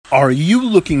Are you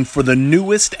looking for the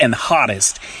newest and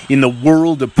hottest in the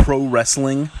world of pro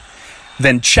wrestling?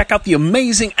 Then check out the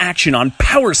amazing action on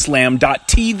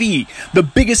Powerslam.tv, the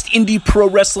biggest indie pro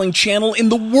wrestling channel in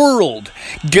the world.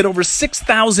 Get over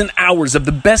 6,000 hours of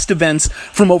the best events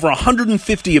from over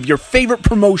 150 of your favorite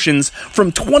promotions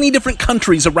from 20 different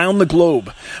countries around the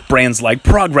globe. Brands like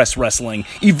Progress Wrestling,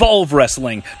 Evolve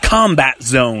Wrestling, Combat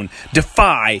Zone,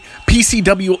 Defy,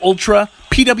 PCW Ultra,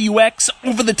 PWX,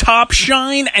 Over the Top,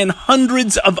 Shine, and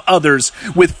hundreds of others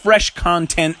with fresh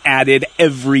content added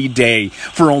every day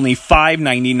for only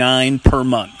 $5.99 per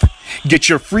month. Get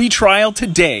your free trial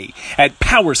today at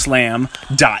Powerslam.tv.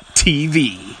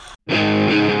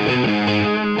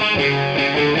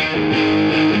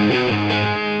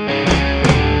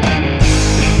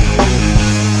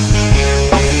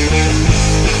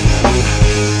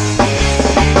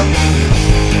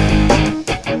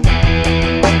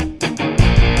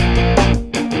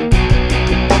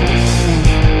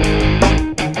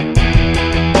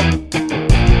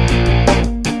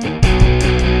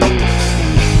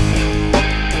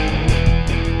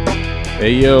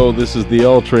 Hey yo, this is the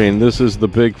Ltrain. This is the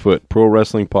Bigfoot Pro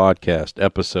Wrestling Podcast,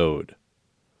 episode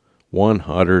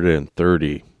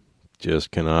 130. Just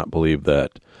cannot believe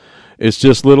that. It's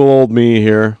just little old me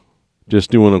here, just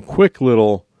doing a quick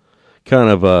little kind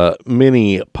of a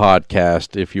mini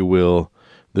podcast, if you will,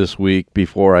 this week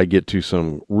before I get to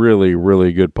some really,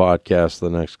 really good podcasts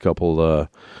the next couple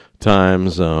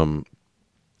times.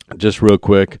 Just real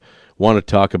quick, want to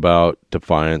talk about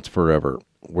Defiance Forever.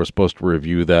 We're supposed to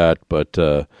review that, but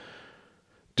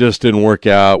just didn't work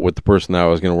out with the person that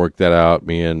was going to work that out.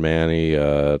 Me and Manny,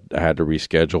 I had to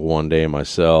reschedule one day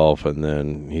myself, and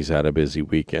then he's had a busy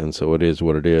weekend, so it is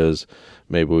what it is.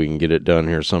 Maybe we can get it done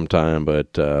here sometime,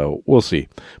 but we'll see.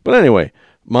 But anyway,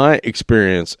 my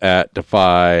experience at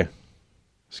Defiance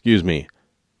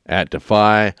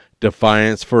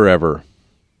Forever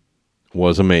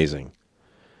was amazing.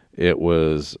 It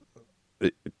was...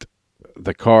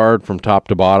 The card from top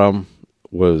to bottom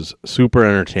was super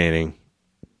entertaining.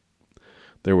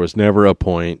 There was never a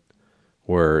point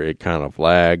where it kind of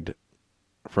lagged.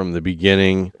 From the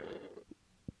beginning,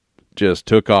 just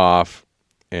took off,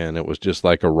 and it was just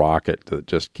like a rocket that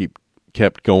just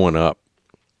kept going up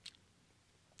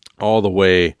all the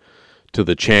way to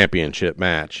the championship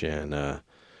match. And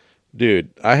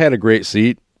dude, I had a great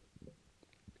seat.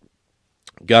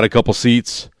 Got a couple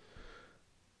seats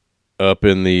up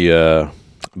in the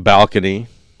balcony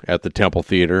at the Temple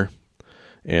Theater,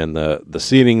 and the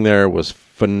seating there was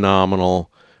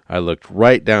phenomenal. I looked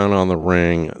right down on the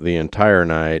ring the entire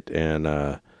night,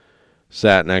 and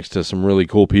sat next to some really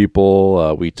cool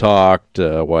people. We talked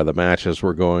while the matches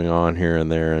were going on here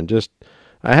and there, and just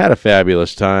I had a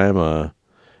fabulous time.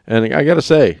 And I got to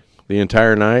say, the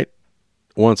entire night,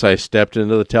 once I stepped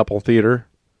into the Temple Theater,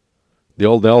 the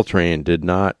old Ltrain did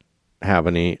not have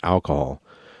any alcohol.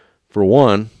 For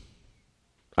one,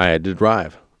 I had to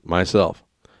drive myself.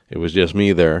 It was just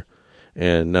me there.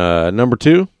 And number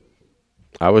two,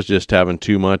 I was just having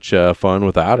too much fun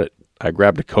without it. I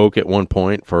grabbed a Coke at one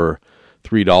point for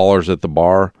 $3 at the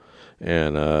bar,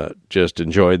 and just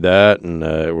enjoyed that, and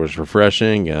it was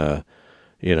refreshing. At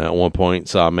one point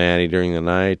saw Manny during the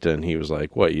night, and he was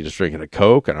like, "What, you just drinking a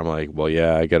Coke?" And I'm like, "Well,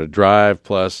 yeah, I got to drive,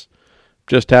 plus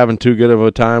just having too good of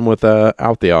a time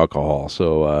without the alcohol."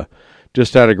 So,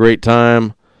 just had a great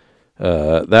time.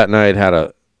 That night had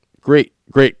a great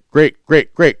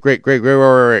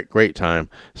time.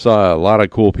 Saw a lot of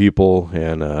cool people,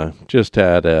 and just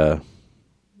had I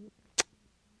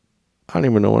don't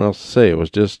even know what else to say. It was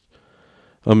just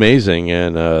amazing,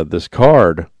 and this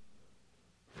card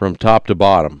from top to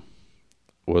bottom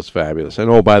was fabulous.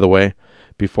 And oh, by the way,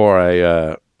 before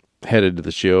I headed to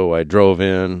the show, I drove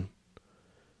in,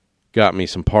 got me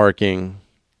some parking.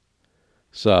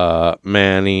 Saw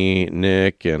Manny,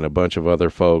 Nick, and a bunch of other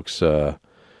folks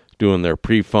doing their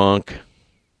pre-funk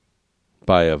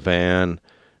by a van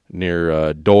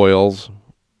near Doyle's,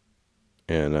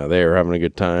 and they were having a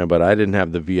good time, but I didn't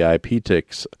have the VIP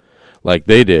tickets like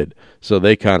they did, so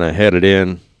they kind of headed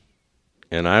in,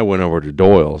 and I went over to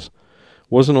Doyle's.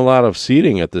 Wasn't a lot of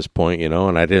seating at this point, and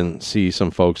I didn't see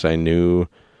some folks I knew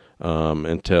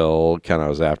until kind of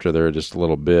was after there just a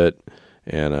little bit.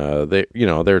 And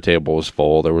their table was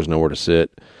full. There was nowhere to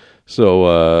sit.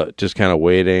 So just kind of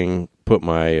waiting, put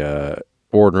my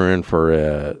order in for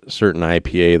a certain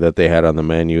IPA that they had on the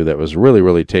menu that was really,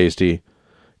 really tasty.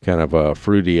 Kind of a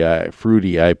fruity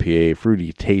IPA,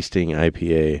 fruity tasting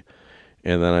IPA.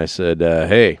 And then I said,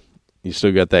 hey, you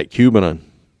still got that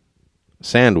Cuban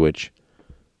sandwich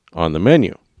on the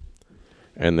menu?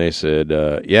 And they said,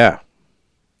 yeah.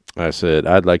 I said,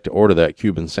 I'd like to order that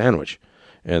Cuban sandwich.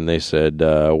 And they said,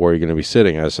 where are you going to be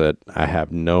sitting? I said, I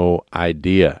have no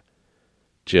idea.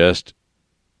 Just,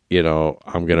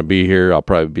 I'm going to be here. I'll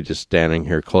probably be just standing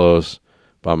here close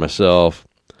by myself.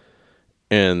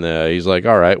 And he's like,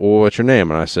 all right, well, what's your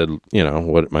name? And I said,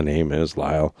 what my name is,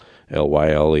 Lyle,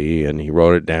 Lyle. And he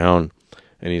wrote it down.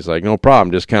 And he's like, no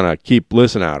problem. Just kind of keep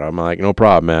listening out. I'm like, no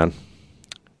problem, man.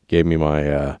 Gave me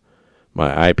my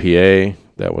my IPA.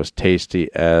 That was tasty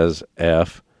as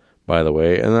F, by the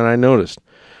way. And then I noticed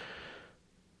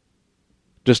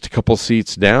just a couple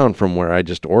seats down from where I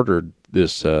just ordered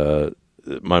this,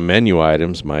 my menu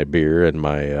items, my beer and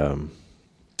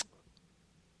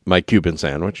my Cuban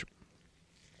sandwich.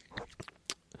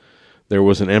 There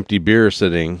was an empty beer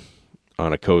sitting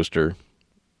on a coaster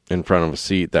in front of a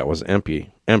seat that was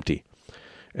empty.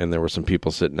 And there were some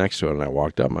people sitting next to it, and I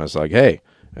walked up and I was like, hey,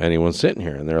 anyone sitting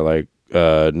here? And they're like,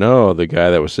 no, the guy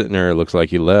that was sitting there looks like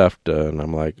he left. And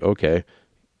I'm like, okay,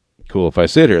 cool if I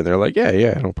sit here. And they're like,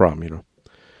 yeah, no problem,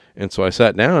 And so I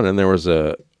sat down, and there was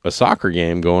a soccer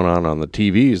game going on the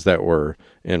TVs that were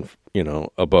in,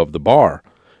 above the bar.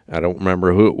 I don't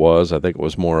remember who it was. I think it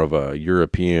was more of a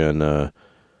European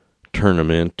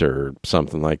tournament or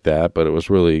something like that, but it was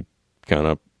really kind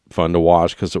of fun to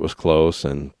watch because it was close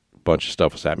and a bunch of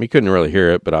stuff was happening. You couldn't really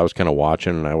hear it, but I was kind of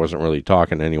watching, and I wasn't really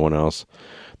talking to anyone else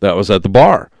that was at the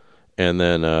bar. And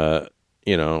then,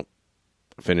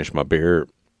 finished my beer,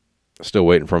 still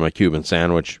waiting for my Cuban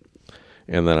sandwich.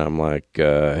 And then I'm like,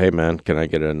 hey, man, can I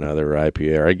get another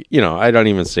IPA? I don't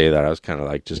even say that. I was kind of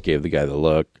like, just gave the guy the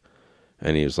look.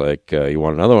 And he was like, you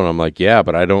want another one? I'm like, yeah,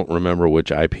 but I don't remember which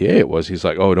IPA it was. He's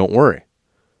like, oh, don't worry.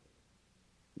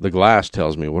 The glass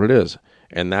tells me what it is.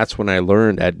 And that's when I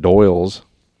learned at Doyle's,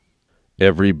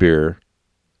 every beer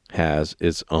has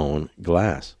its own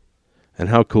glass. And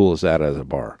how cool is that as a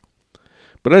bar?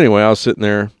 But anyway, I was sitting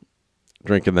there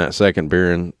drinking that second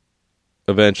beer, and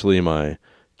eventually my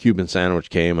Cuban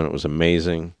sandwich came, and it was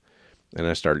amazing. And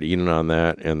I started eating on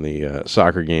that, and the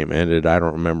soccer game ended. I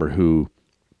don't remember who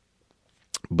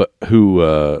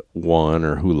won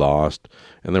or who lost.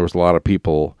 And there was a lot of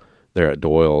people there at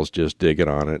Doyle's just digging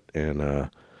on it. And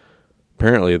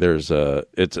apparently there's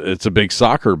it's a big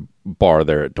soccer bar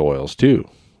there at Doyle's too.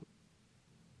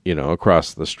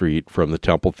 Across the street from the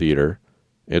Temple Theater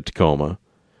in Tacoma.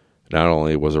 Not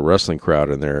only was a wrestling crowd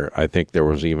in there, I think there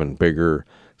was even bigger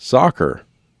soccer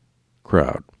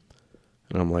crowd.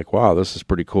 And I'm like, wow, this is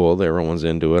pretty cool. Everyone's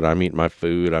into it. I'm eating my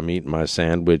food. I'm eating my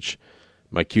sandwich,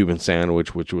 my Cuban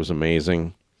sandwich, which was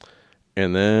amazing.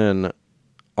 And then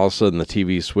all of a sudden the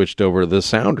TV switched over to the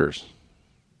Sounders.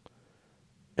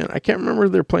 And I can't remember who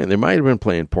they're playing. They might have been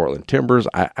playing Portland Timbers.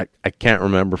 I can't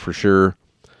remember for sure.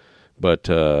 But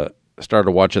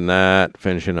started watching that,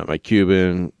 finishing up my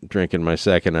Cuban, drinking my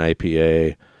second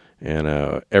IPA,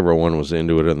 and everyone was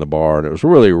into it in the bar. And it was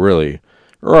really, really,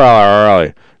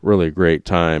 really, really great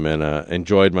time, and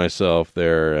enjoyed myself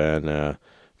there. And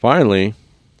finally,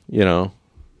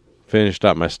 finished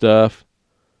up my stuff,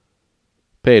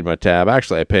 paid my tab.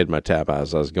 Actually, I paid my tab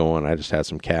as I was going. I just had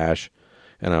some cash,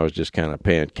 and I was just kind of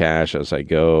paying cash as I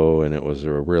go, and it was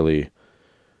a really,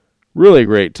 really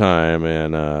great time.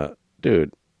 And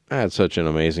dude, I had such an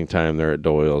amazing time there at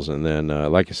Doyle's. And then,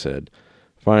 like I said,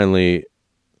 finally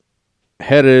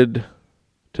headed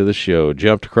to the show,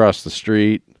 jumped across the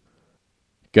street,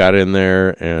 got in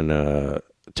there, and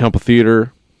Temple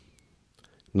Theater,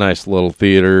 nice little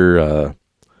theater.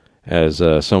 As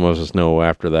some of us know,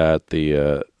 after that,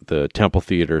 the Temple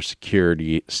Theater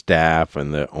security staff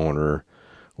and the owner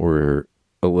were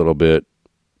a little bit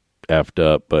effed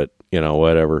up, but,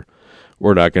 whatever.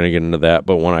 We're not going to get into that.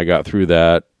 But when I got through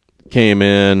that, came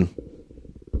in,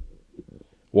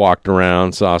 walked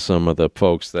around, saw some of the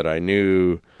folks that I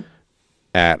knew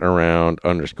at around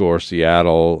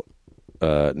 _Seattle,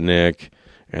 Nick,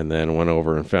 and then went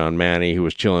over and found Manny, who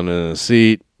was chilling in his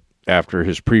seat after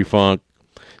his pre-funk.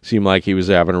 Seemed like he was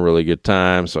having a really good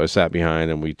time, so I sat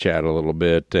behind him. We chatted a little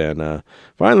bit, and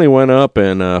finally went up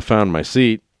and found my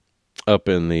seat up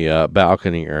in the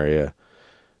balcony area.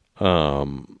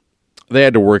 They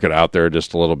had to work it out there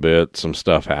just a little bit. Some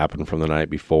stuff happened from the night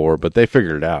before, but they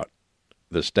figured it out.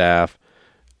 The staff,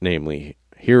 namely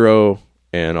Hero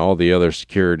and all the other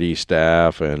security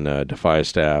staff and Defy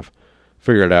staff,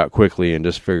 figured it out quickly and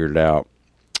just figured it out.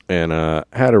 And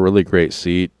had a really great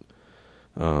seat,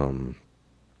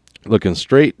 looking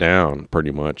straight down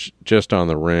pretty much, just on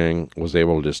the ring. Was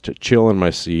able just to chill in my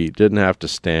seat, didn't have to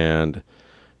stand,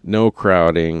 no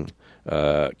crowding.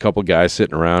 A couple guys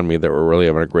sitting around me that were really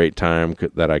having a great time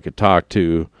that I could talk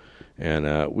to,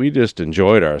 and we just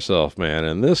enjoyed ourselves, man.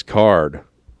 And this card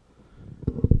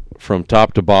from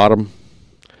top to bottom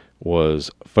was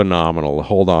phenomenal.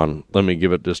 Hold on. Let me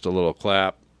give it just a little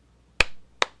clap.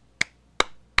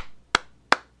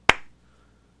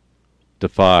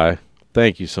 Defy,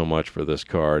 thank you so much for this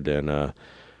card. And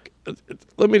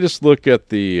let me just look at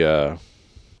the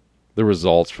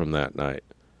results from that night.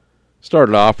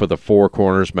 Started off with a 4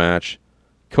 corners match.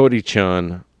 Cody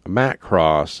Chun, Matt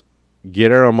Cross,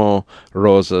 Guillermo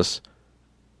Rosas,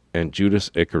 and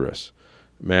Judas Icarus.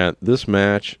 Man, this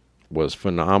match was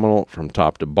phenomenal from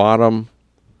top to bottom.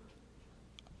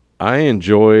 I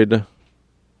enjoyed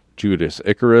Judas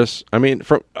Icarus. I mean,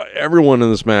 from everyone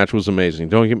in this match was amazing.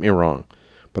 Don't get me wrong.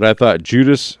 But I thought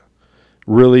Judas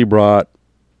really brought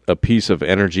a piece of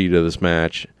energy to this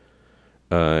match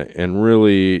and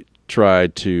really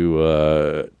tried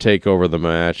to take over the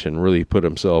match and really put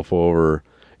himself over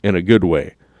in a good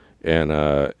way. And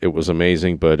it was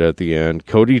amazing. But at the end,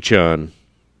 Cody Chun,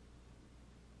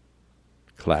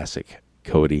 classic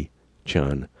Cody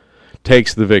Chun,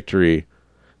 takes the victory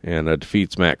and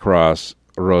defeats Matt Cross,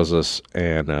 Rosas,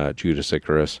 and Judas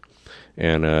Icarus.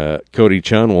 And Cody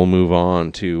Chun will move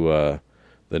on to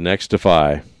the next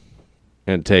Defy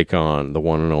and take on the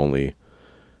one and only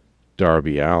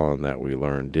Darby Allin that we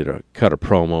learned cut a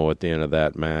promo at the end of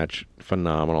that match.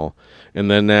 Phenomenal. And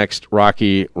then next,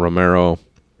 Rocky Romero,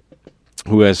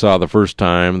 who I saw the first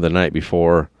time the night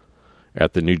before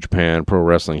at the New Japan Pro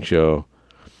Wrestling Show,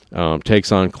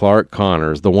 takes on Clark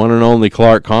Connors, the one and only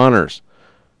Clark Connors,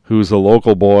 who's a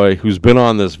local boy who's been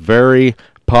on this very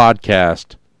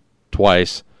podcast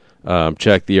twice.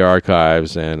 Check the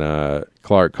archives, and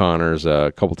Clark Connors,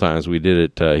 a couple times we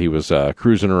did it. He was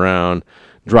cruising around,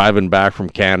 driving back from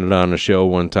Canada on a show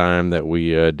one time that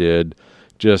we did.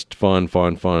 Just fun.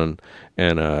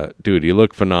 And, dude, he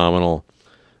looked phenomenal.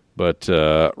 But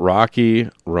Rocky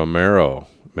Romero,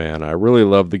 man, I really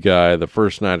love the guy. The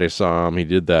first night I saw him, he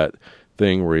did that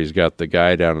thing where he's got the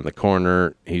guy down in the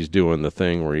corner. He's doing the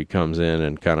thing where he comes in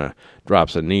and kind of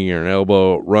drops a knee or an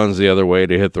elbow, runs the other way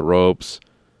to hit the ropes,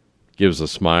 gives a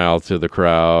smile to the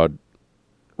crowd,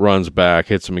 runs back,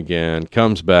 hits him again,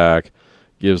 comes back,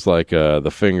 gives like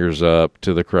the fingers up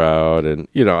to the crowd. And,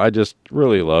 I just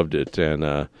really loved it.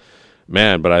 And,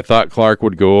 man, but I thought Clark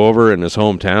would go over in his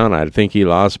hometown. I think he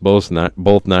lost both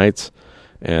nights.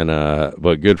 And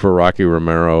but good for Rocky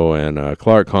Romero and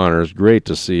Clark Connors. Great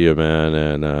to see you, man.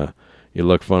 And you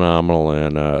look phenomenal.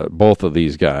 And both of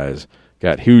these guys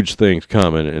got huge things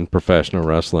coming in professional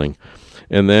wrestling.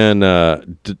 And then,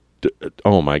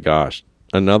 oh my gosh,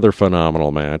 another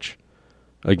phenomenal match.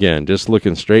 Again, just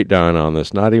looking straight down on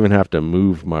this, not even have to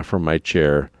move from my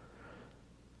chair.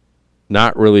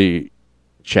 Not really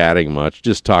chatting much,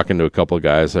 just talking to a couple of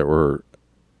guys that were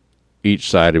each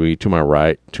side of me, to my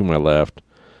right, to my left,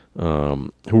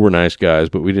 who were nice guys,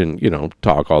 but we didn't,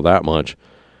 talk all that much.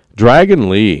 Dragon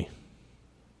Lee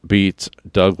beats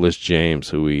Douglas James,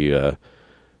 who we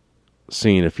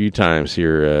seen a few times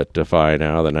here at Defy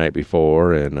Now the night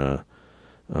before, and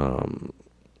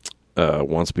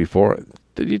once before.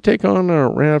 Did you take on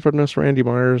Ravenous Randy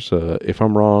Myers? If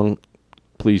I'm wrong,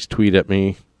 please tweet at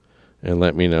me and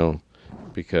let me know,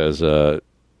 because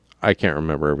I can't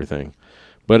remember everything.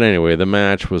 But anyway, the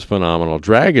match was phenomenal.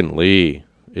 Dragon Lee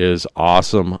is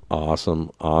awesome.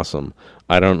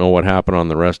 I don't know what happened on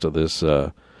the rest of this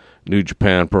New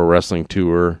Japan Pro Wrestling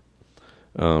Tour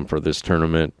for this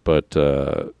tournament, but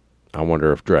I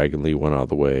wonder if Dragon Lee went all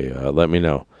the way. Let me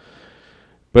know.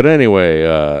 But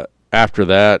anyway, after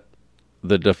that,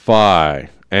 the Defy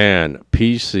and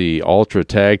PC Ultra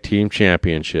Tag Team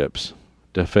Championships,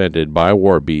 defended by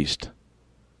War Beast,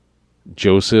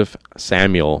 Joseph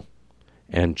Samuel,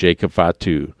 and Jacob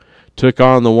Fatu, took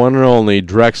on the one and only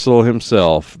Drexel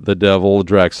himself, the Devil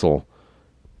Drexel,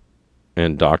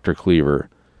 and Dr. Cleaver.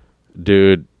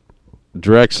 Dude,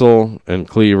 Drexel and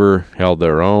Cleaver held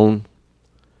their own.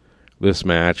 This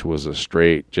match was a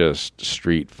straight, just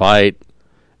street fight.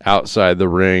 Outside the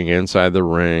ring, inside the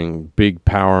ring, big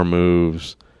power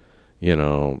moves,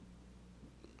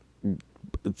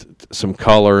 some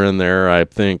color in there, I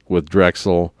think, with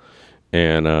Drexel.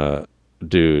 And,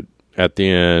 dude, at the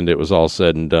end, it was all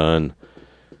said and done.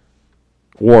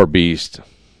 War Beast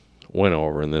went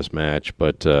over in this match,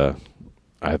 but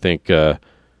I think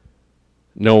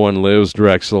no one lives.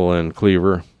 Drexel and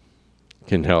Cleaver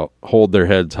can hold their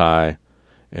heads high,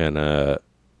 and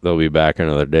they'll be back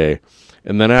another day.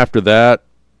 And then after that,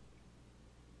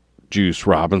 Juice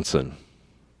Robinson.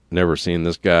 Never seen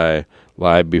this guy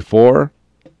live before.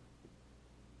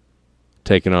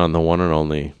 Taking on the one and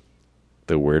only,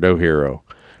 the Weirdo Hero,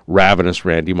 Ravenous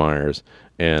Randy Myers.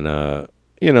 And,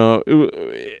 it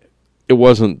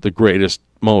wasn't the greatest,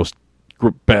 most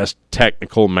best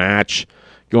technical match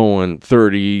going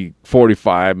 30,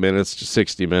 45 minutes to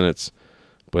 60 minutes.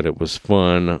 But it was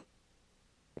fun.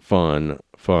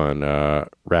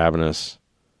 Ravenous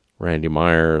Randy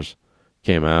Myers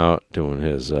came out doing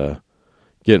his,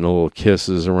 getting a little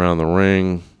kisses around the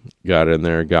ring. Got in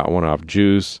there, got one off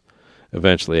Juice.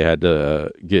 Eventually had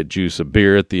to get Juice a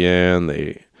beer at the end.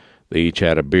 They each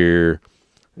had a beer,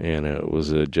 and it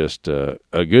was just a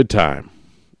good time.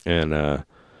 And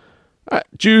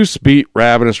Juice beat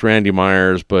Ravenous Randy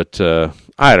Myers, but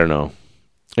I don't know.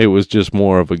 It was just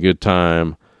more of a good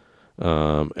time.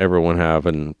 Everyone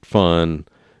having fun,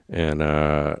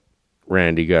 and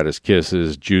Randy got his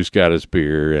kisses, Juice got his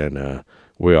beer, and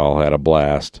we all had a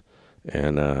blast.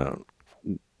 And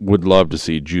would love to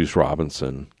see Juice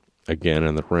Robinson again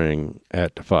in the ring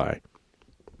at Defy.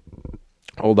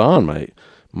 Hold on,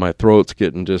 my throat's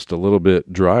getting just a little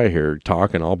bit dry here,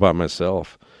 talking all by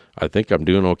myself. I think I'm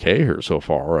doing okay here so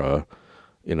far.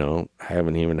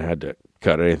 Haven't even had to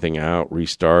cut anything out,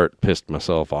 restart, pissed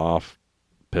myself.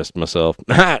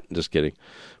 Just kidding.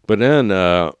 But then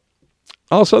all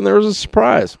of a sudden there was a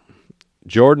surprise.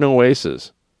 Jordan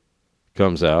Oasis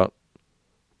comes out.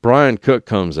 Brian Cook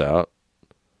comes out.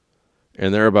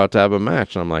 And they're about to have a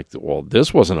match. And I'm like, well,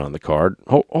 this wasn't on the card.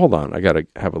 Hold on. I got to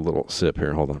have a little sip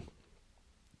here. Hold on.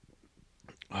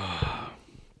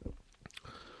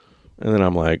 And then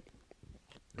I'm like,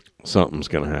 something's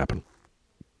going to happen.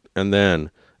 And then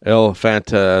El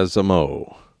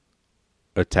Fantasmo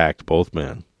attacked both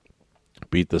men.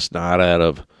 Beat the snot out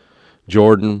of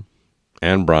Jordan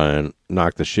and Brian.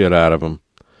 Knocked the shit out of him.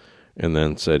 And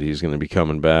then said he's going to be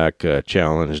coming back.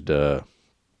 Challenged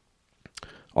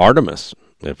Artemis,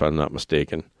 if I'm not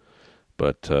mistaken.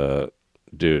 But,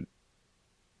 dude,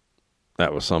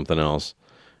 that was something else.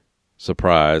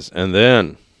 Surprise. And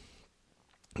then,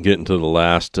 getting to the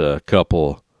last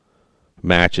couple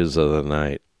matches of the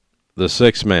night. The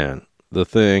 6-man.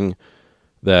 The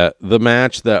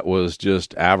match that was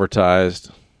just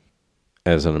advertised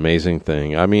as an amazing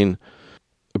thing. I mean,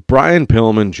 Brian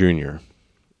Pillman Jr.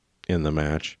 in the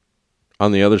match.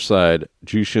 On the other side,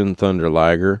 Jushin Thunder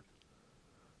Liger.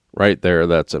 Right there,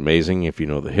 that's amazing if you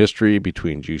know the history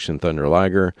between Jushin Thunder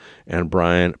Liger and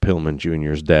Brian Pillman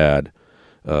Jr.'s dad.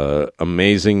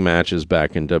 Amazing matches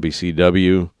back in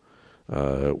WCW,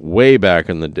 way back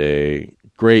in the day.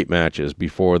 Great matches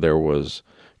before there was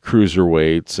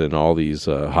cruiserweights and all these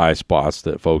high spots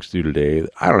that folks do today.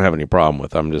 I don't have any problem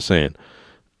with. I'm just saying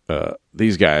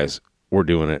these guys were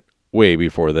doing it way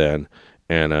before then.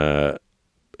 And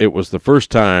it was the first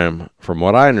time, from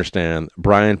what I understand,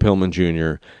 Brian Pillman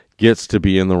Jr. gets to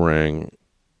be in the ring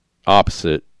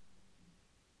opposite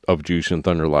of Jushin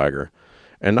Thunder Liger.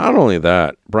 And not only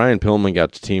that, Brian Pillman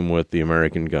got to team with the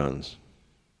American Guns.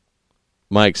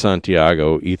 Mike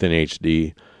Santiago, Ethan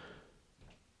HD.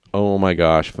 Oh my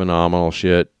gosh, phenomenal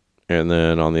shit. And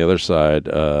then on the other side,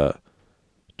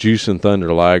 Jushin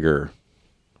Thunder Liger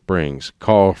brings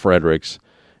Carl Fredericks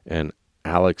and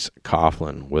Alex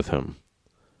Coughlin with him.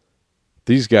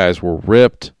 These guys were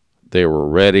ripped. They were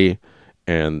ready.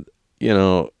 And,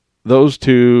 those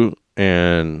two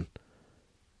and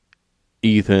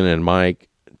Ethan and Mike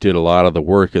did a lot of the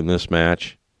work in this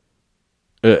match.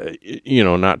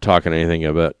 Not talking anything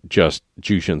about just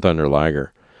Jushin Thunder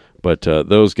Liger. But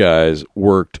those guys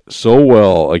worked so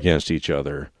well against each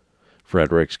other.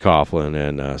 Fredericks, Coughlin,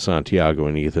 and Santiago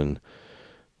and Ethan.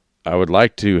 I would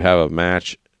like to have a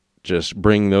match. Just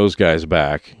bring those guys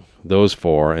back, those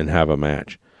four, and have a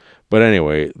match. But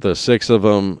anyway, the 6 of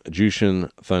them, Jushin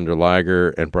Thunder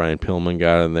Liger and Brian Pillman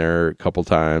got in there a couple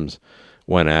times,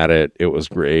 went at it. It was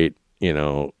great.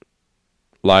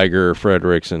 Liger,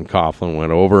 Fredericks, and Coughlin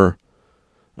went over,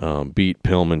 beat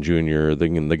Pillman Jr.,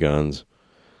 the Guns.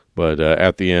 But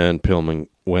at the end, Pillman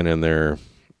went in there,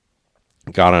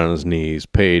 got on his knees,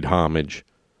 paid homage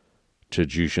to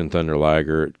Jushin Thunder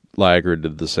Liger. Liger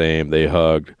did the same. They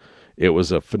hugged. It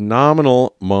was a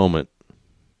phenomenal moment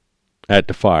at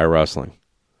Defy Wrestling.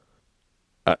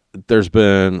 There's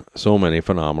been so many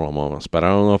phenomenal moments, but I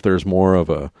don't know if there's more of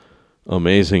a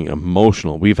amazing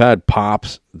emotional. We've had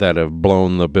pops that have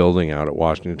blown the building out at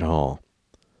Washington Hall.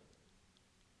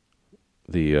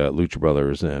 The Lucha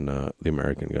Brothers and the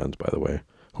American Guns, by the way,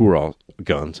 who were all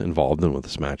Guns involved in with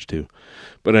this match too.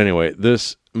 But anyway,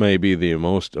 this may be the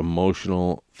most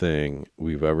emotional thing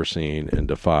we've ever seen in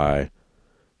Defy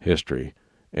history,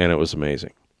 and it was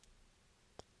amazing.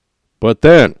 But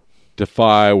then,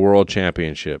 Defy World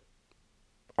Championship.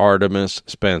 Artemis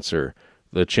Spencer,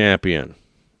 the champion.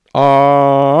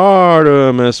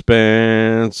 Artemis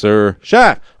Spencer.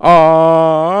 Shaft.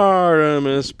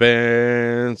 Artemis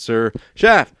Spencer.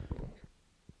 Shaft.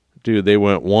 Dude, they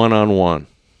went one-on-one.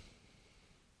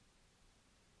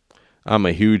 I'm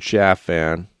a huge Shaft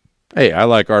fan. Hey, I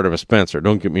like Artemis Spencer,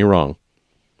 don't get me wrong.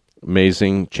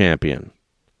 Amazing champion.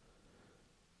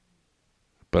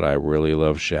 But I really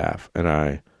love Shaft. And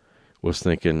I was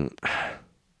thinking,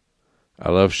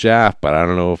 I love Shaft, but I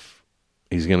don't know if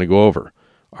he's going to go over.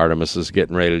 Artemis is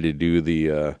getting ready to do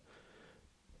the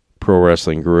Pro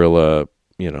Wrestling Guerrilla,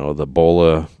 the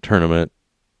Bola tournament.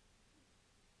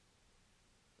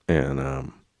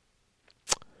 And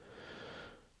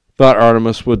thought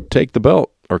Artemis would take the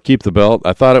belt or keep the belt.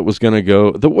 I thought it was going to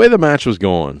go the way the match was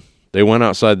going. They went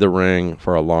outside the ring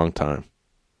for a long time.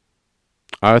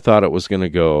 I thought it was going to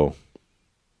go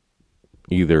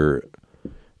either,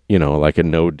 like a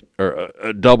no or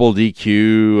a double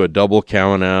DQ, a double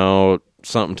count out,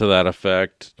 something to that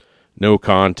effect. No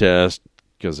contest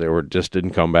because they just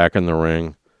didn't come back in the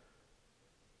ring.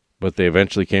 But they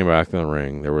eventually came back in the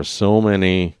ring. There were so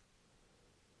many.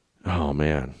 Oh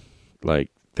man,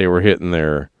 like they were hitting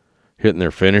their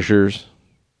finishers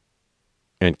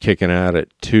and kicking out at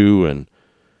 2 and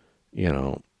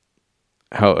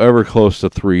however close to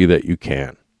 3 that you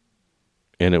can.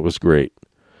 And it was great.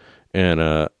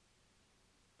 And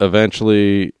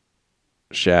eventually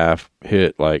Shaft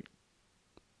hit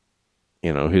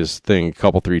his thing a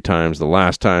couple 3 times the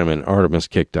last time, and Artemis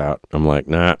kicked out. I'm like,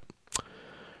 nah,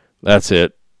 that's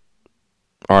it.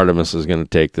 Artemis is going to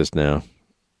take this now.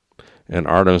 And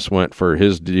Artemis went for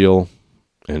his deal,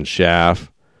 and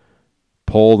Shaft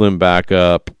pulled him back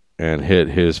up and hit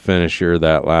his finisher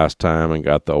that last time and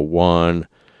got the 1,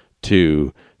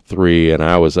 2, 3, and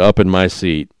I was up in my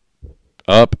seat,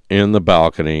 up in the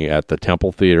balcony at the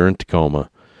Temple Theater in Tacoma,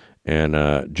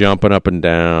 and jumping up and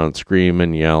down,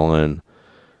 screaming, yelling.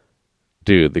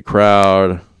 Dude, the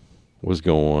crowd was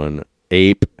going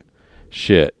ape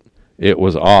shit. It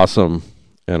was awesome,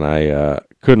 and I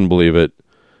couldn't believe it.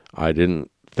 I didn't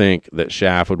think that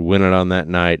Shaft would win it on that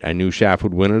night. I knew Shaft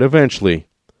would win it eventually,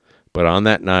 but on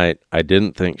that night, I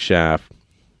didn't think Shaft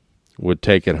would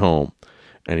take it home,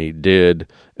 and he did,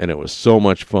 and it was so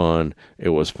much fun. It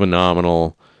was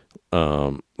phenomenal.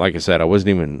 Like I said, I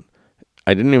didn't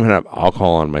even have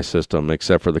alcohol on my system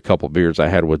except for the couple beers I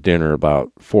had with dinner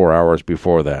about 4 hours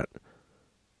before that.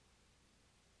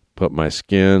 But my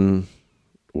skin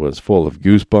was full of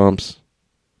goosebumps,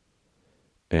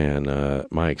 and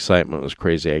my excitement was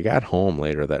crazy. I got home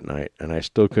later that night, and I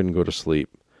still couldn't go to sleep.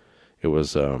 It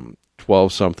was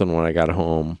 12-something when I got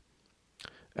home.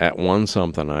 At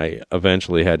 1-something, I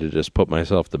eventually had to just put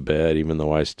myself to bed, even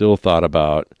though I still thought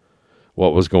about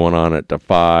what was going on at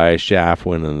Defy, Shaft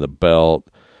winning the belt,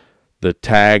 the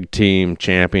tag team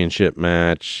championship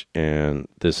match, and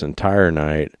this entire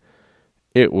night.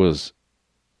 It was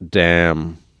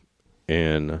damn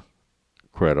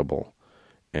incredible.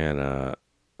 And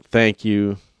thank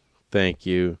you,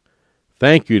 Defy,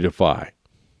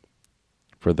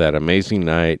 for that amazing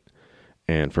night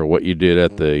and for what you did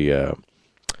at the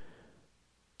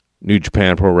New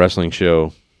Japan Pro Wrestling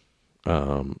Show.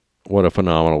 What a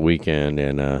phenomenal weekend,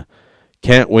 and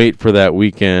can't wait for that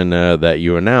weekend that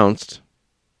you announced.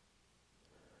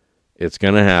 It's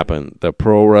going to happen. The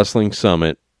Pro Wrestling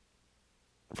Summit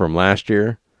from last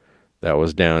year, that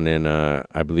was down in,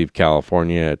 I believe,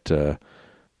 California at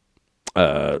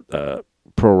Pro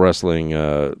Wrestling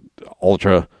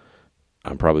Ultra.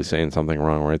 I'm probably saying something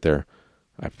wrong right there.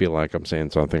 I feel like I'm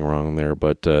saying something wrong there.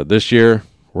 But this year,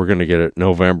 we're going to get it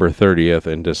November 30th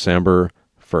and December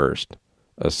 1st.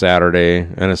 A Saturday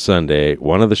and a Sunday.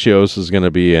 One of the shows is going to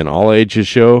be an all-ages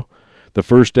show, the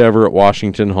first ever at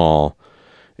Washington Hall.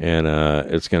 And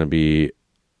it's going to be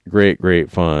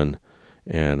great fun.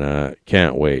 And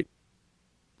can't wait.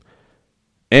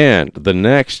 And the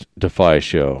next Defy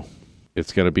show,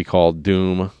 it's going to be called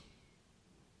Doom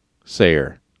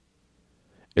Sayer.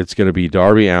 It's going to be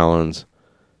Darby Allin's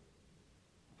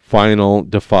final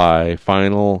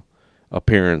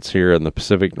appearance here in the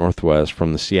Pacific Northwest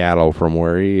from the Seattle, from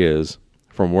where he is,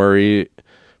 from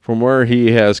where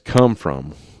he has come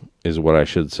from, is what I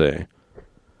should say.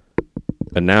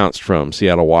 Announced from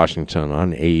Seattle, Washington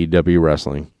on AEW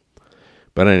Wrestling.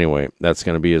 But anyway, that's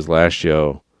going to be his last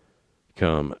show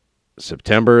come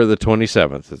September the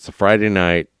 27th. It's a Friday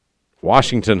night,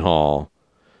 Washington Hall.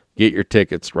 Get your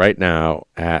tickets right now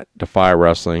at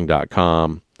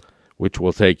defywrestling.com, which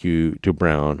will take you to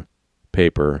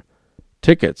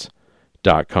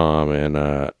brownpapertickets.com.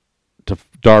 And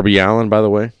Darby Allin, by the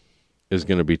way, is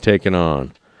going to be taking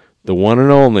on the one and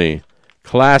only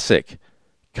classic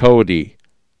Cody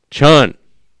Chun.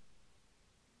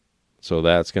 So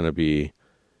that's going to be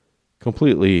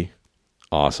completely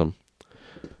awesome.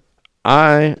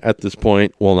 I, at this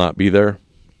point, will not be there.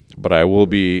 but I will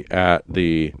be at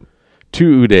the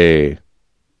 2-day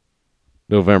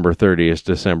November 30th,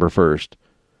 December 1st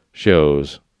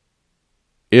shows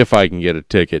if I can get a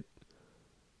ticket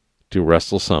to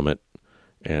Wrestle Summit.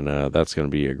 And that's going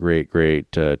to be a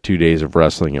great 2 days of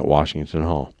wrestling at Washington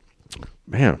Hall.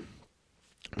 Man,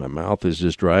 my mouth is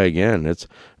just dry again. I'm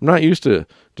not used to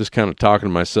just kind of talking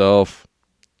to myself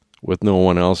with no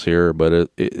one else here, but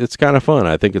it's kind of fun.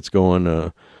 I think it's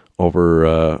going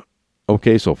over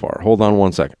okay so far. Hold on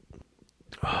 1 second.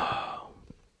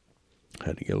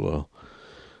 Had to get a little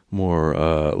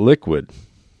more liquid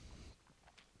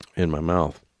in my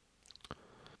mouth.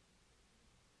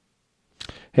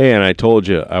 Hey, and I told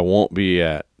you I won't be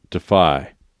at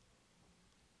Defy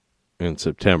in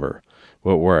September.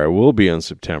 But where I will be in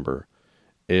September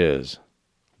is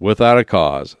Without a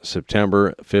Cause,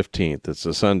 September 15th. It's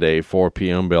a Sunday, 4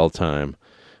 p.m. bell time.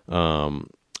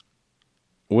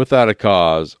 Without a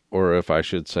Cause, or if I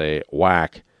should say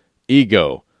Whack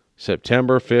Ego,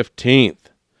 September 15th,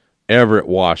 Everett,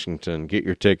 Washington. Get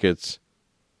your tickets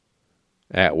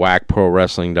at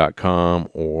whackprowrestling.com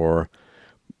or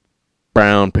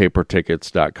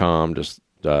brownpapertickets.com. Just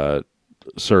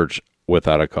search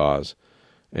Without a Cause.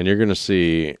 And you're going to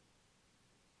see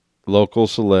local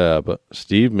celeb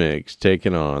Steve Miggs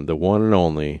taking on the one and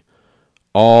only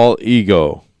All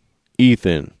Ego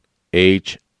Ethan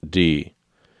H.D.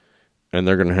 And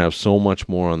they're going to have so much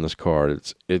more on this card.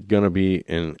 It's going to be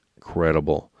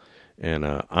incredible. And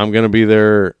I'm going to be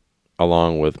there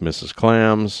along with Mrs.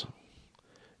 Clams.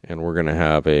 And we're going to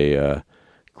have a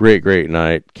great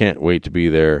night. Can't wait to be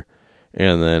there.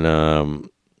 And then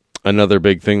another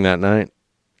big thing that night,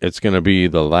 it's going to be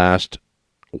the last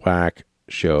Whack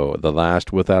show, the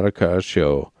last Without a Cause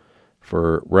show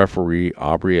for referee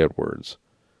Aubrey Edwards.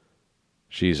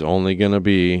 She's only going to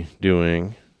be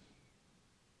doing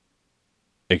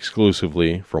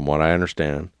exclusively, from what I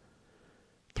understand,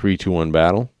 3-2-1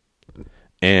 battle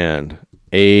and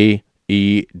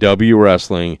AEW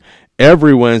wrestling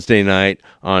every Wednesday night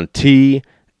on TNT.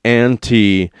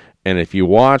 And if you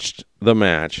watched the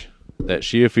match that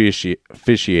she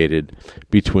officiated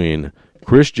between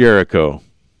Chris Jericho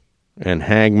and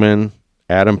Hangman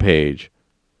Adam Page,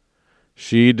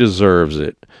 she deserves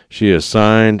it. She has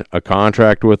signed a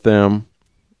contract with them,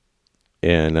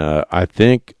 and I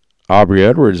think Aubrey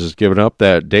Edwards has given up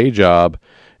that day job,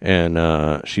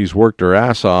 and she's worked her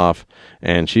ass off,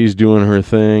 and she's doing her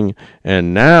thing,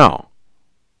 and now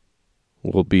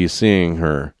we'll be seeing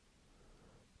her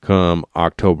come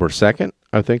October 2nd,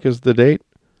 I think is the date,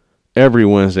 every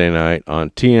Wednesday night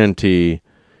on TNT.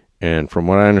 And from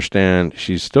what I understand,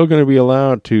 she's still going to be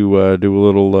allowed to do a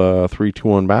little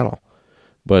 3-2-1 battle.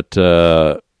 But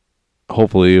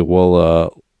hopefully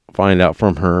we'll find out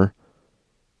from her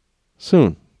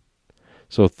soon.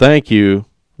 So thank you,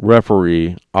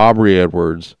 referee Aubrey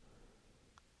Edwards,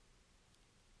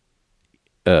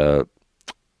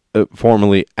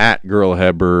 formerly at Girl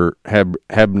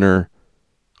Hebner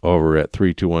over at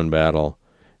 3-2-1 battle.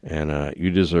 And you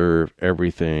deserve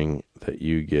everything that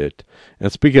you get.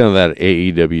 And speaking of that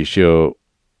AEW show,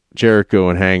 Jericho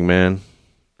and Hangman,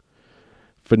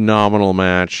 phenomenal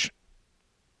match.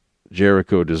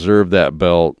 Jericho deserved that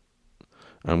belt.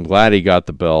 I'm glad he got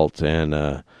the belt.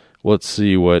 And let's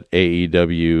see what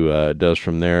AEW does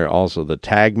from there. Also, the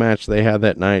tag match they had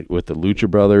that night with the Lucha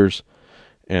Brothers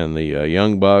and the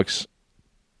Young Bucks,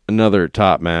 another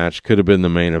top match. Could have been the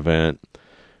main event.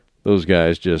 Those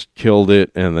guys just killed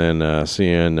it. And then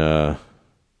seeing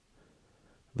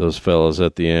those fellas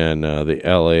at the end, the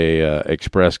LA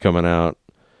Express coming out,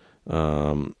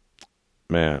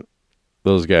 man,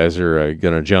 those guys are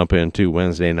going to jump into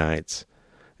Wednesday nights.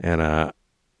 And,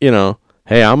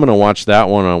 hey, I'm going to watch that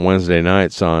one on Wednesday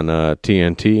nights on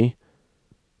TNT,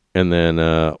 and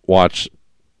then watch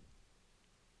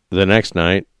the next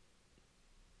night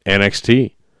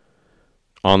NXT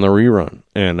on the rerun.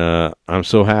 And I'm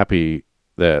so happy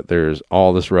that there's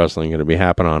all this wrestling going to be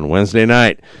happening on Wednesday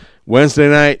night. Wednesday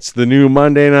night's the new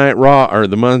Monday Night Raw, or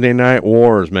the Monday Night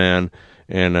Wars, man.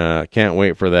 And can't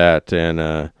wait for that.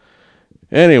 And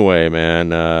anyway,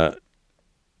 man,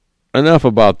 enough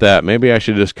about that. Maybe I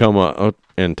should just come up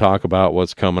and talk about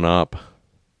what's coming up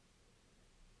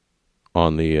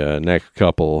on the next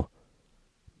couple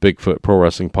Bigfoot Pro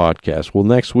Wrestling Podcasts. Well,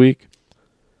 next week,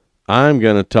 I'm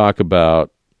going to talk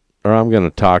about, or I'm going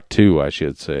to talk to, I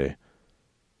should say,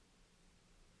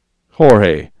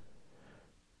 Jorge.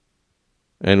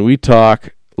 And we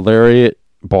talk Lariat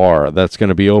Bar that's going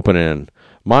to be opening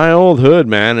my old hood,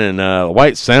 man, in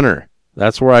White Center.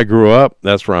 That's where I grew up.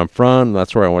 That's where I'm from.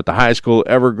 That's where I went to high school.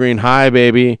 Evergreen High,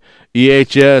 baby.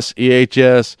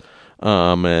 EHS.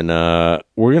 And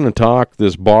we're going to talk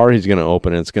this bar he's going to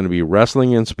open. It's going to be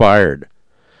wrestling inspired.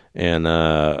 And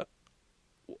we're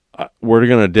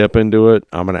going to dip into it.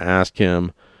 I'm going to ask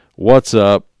him, what's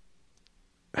up?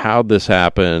 How'd this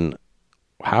happen?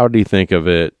 How do you think of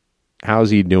it?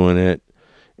 How's he doing it?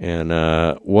 And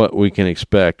what we can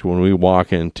expect when we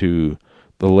walk into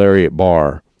the Lariat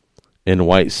Bar in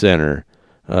White Center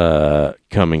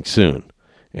coming soon.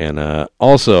 And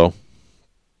also,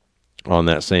 on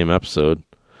that same episode,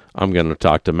 I'm going to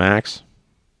talk to Max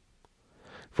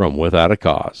from Without a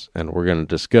Cause, and we're going to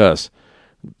discuss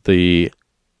the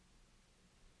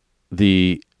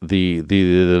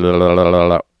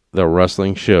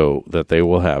wrestling show that they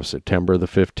will have September the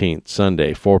 15th,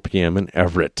 Sunday, 4 p.m. in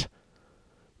Everett.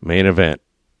 Main event,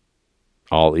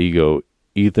 All Ego,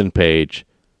 Ethan Page,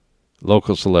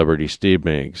 local celebrity Steve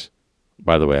Miggs.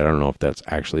 By the way, I don't know if that's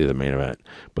actually the main event,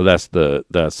 but that's the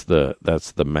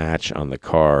match on the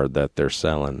card that they're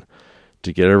selling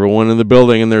to get everyone in the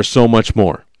building, and there's so much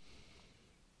more.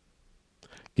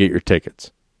 Get your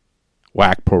tickets.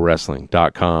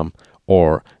 whackprowrestling.com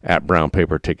or at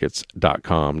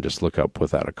brownpapertickets.com. Just look up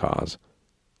Without a Cause.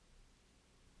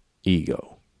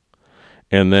 Ego.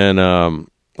 And then,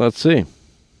 let's see.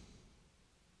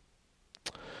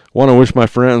 Want to wish my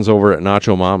friends over at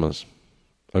Nacho Mama's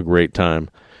a great time.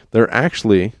 They're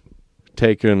actually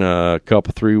taking a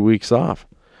couple, 3 weeks off.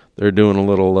 They're doing a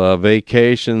little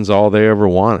vacations, all they ever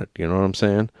wanted. You know what I'm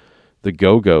saying? The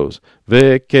Go-Go's.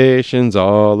 Vacations,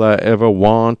 all I ever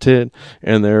wanted.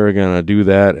 And they're going to do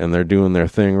that, and they're doing their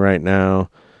thing right now.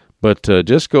 But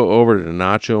just go over to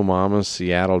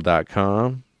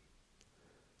NachoMamasSeattle.com.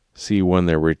 See when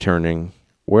they're returning,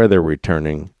 where they're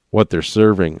returning, what they're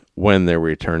serving when they're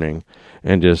returning,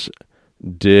 and just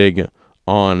dig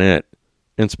on it.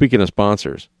 And speaking of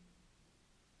sponsors,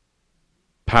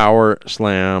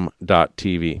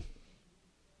 powerslam.tv.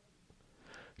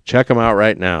 Check them out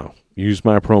right now. Use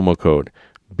my promo code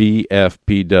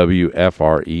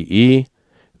BFPWFREE.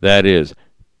 That is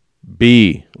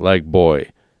B like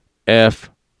boy, F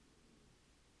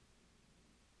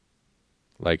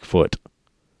like foot,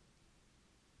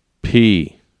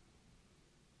 P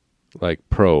like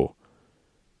pro,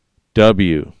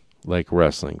 W like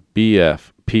wrestling,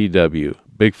 BFPW,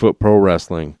 Bigfoot Pro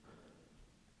Wrestling,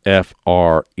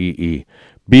 FREE.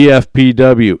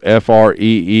 BFPW,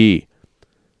 FREE.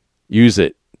 Use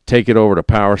it. Take it over to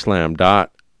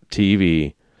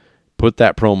powerslam.tv. Put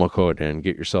that promo code in.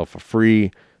 Get yourself a free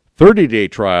 30-day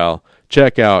trial.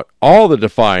 Check out all the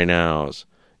Defy Nows,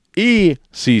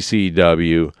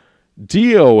 ECCW,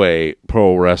 DOA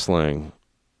Pro Wrestling.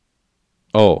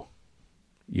 Oh,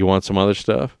 you want some other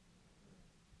stuff?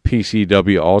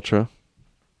 PCW Ultra.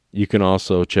 You can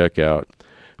also check out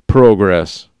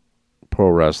Progress Pro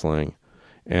Wrestling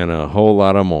and a whole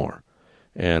lot of more.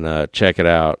 And check it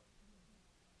out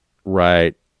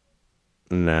right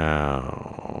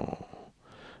now.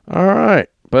 All right.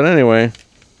 But anyway,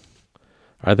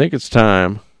 I think it's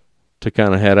time to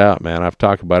kind of head out, man. I've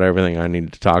talked about everything I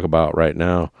need to talk about right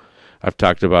now. I've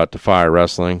talked about Defy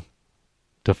Wrestling,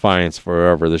 Defiance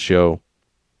Forever, the show.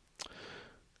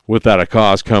 Without a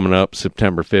Cause coming up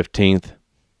September 15th.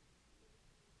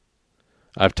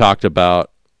 I've talked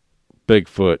about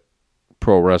Bigfoot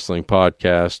Pro Wrestling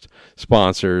Podcast,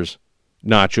 sponsors,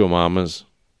 Nacho Mamas,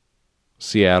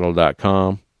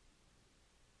 Seattle.com.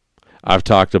 I've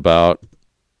talked about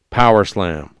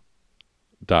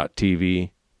Powerslam.tv,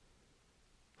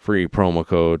 free promo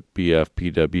code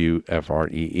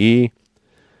BFPWFREE.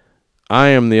 I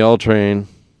am the Ltrain.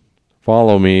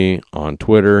 Follow me on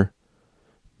Twitter,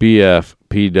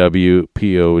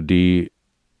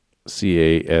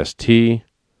 BFPWPODCAST.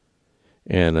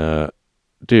 And,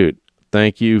 dude,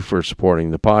 thank you for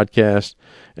supporting the podcast.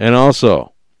 And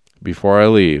also, before I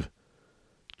leave,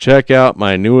 check out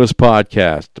my newest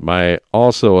podcast,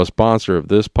 also a sponsor of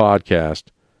this podcast,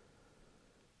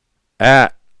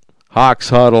 at Hawks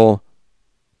Huddle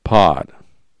Pod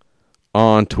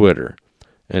on Twitter.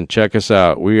 And check us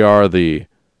out. We are the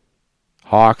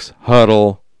Hawks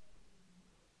Huddle,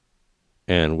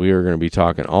 and we are going to be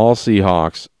talking all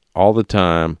Seahawks all the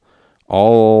time,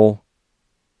 all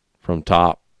from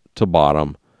top to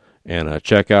bottom. And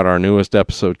check out our newest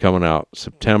episode coming out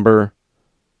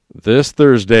this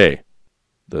Thursday,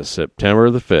 September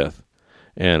the 5th.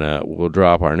 And we'll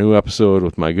drop our new episode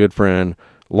with my good friend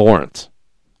Lawrence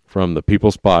from the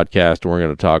People's Podcast. And we're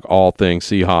going to talk all things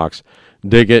Seahawks.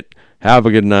 Dig it. Have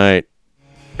a good night.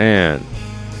 And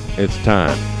it's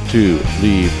time to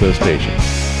leave the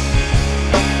station.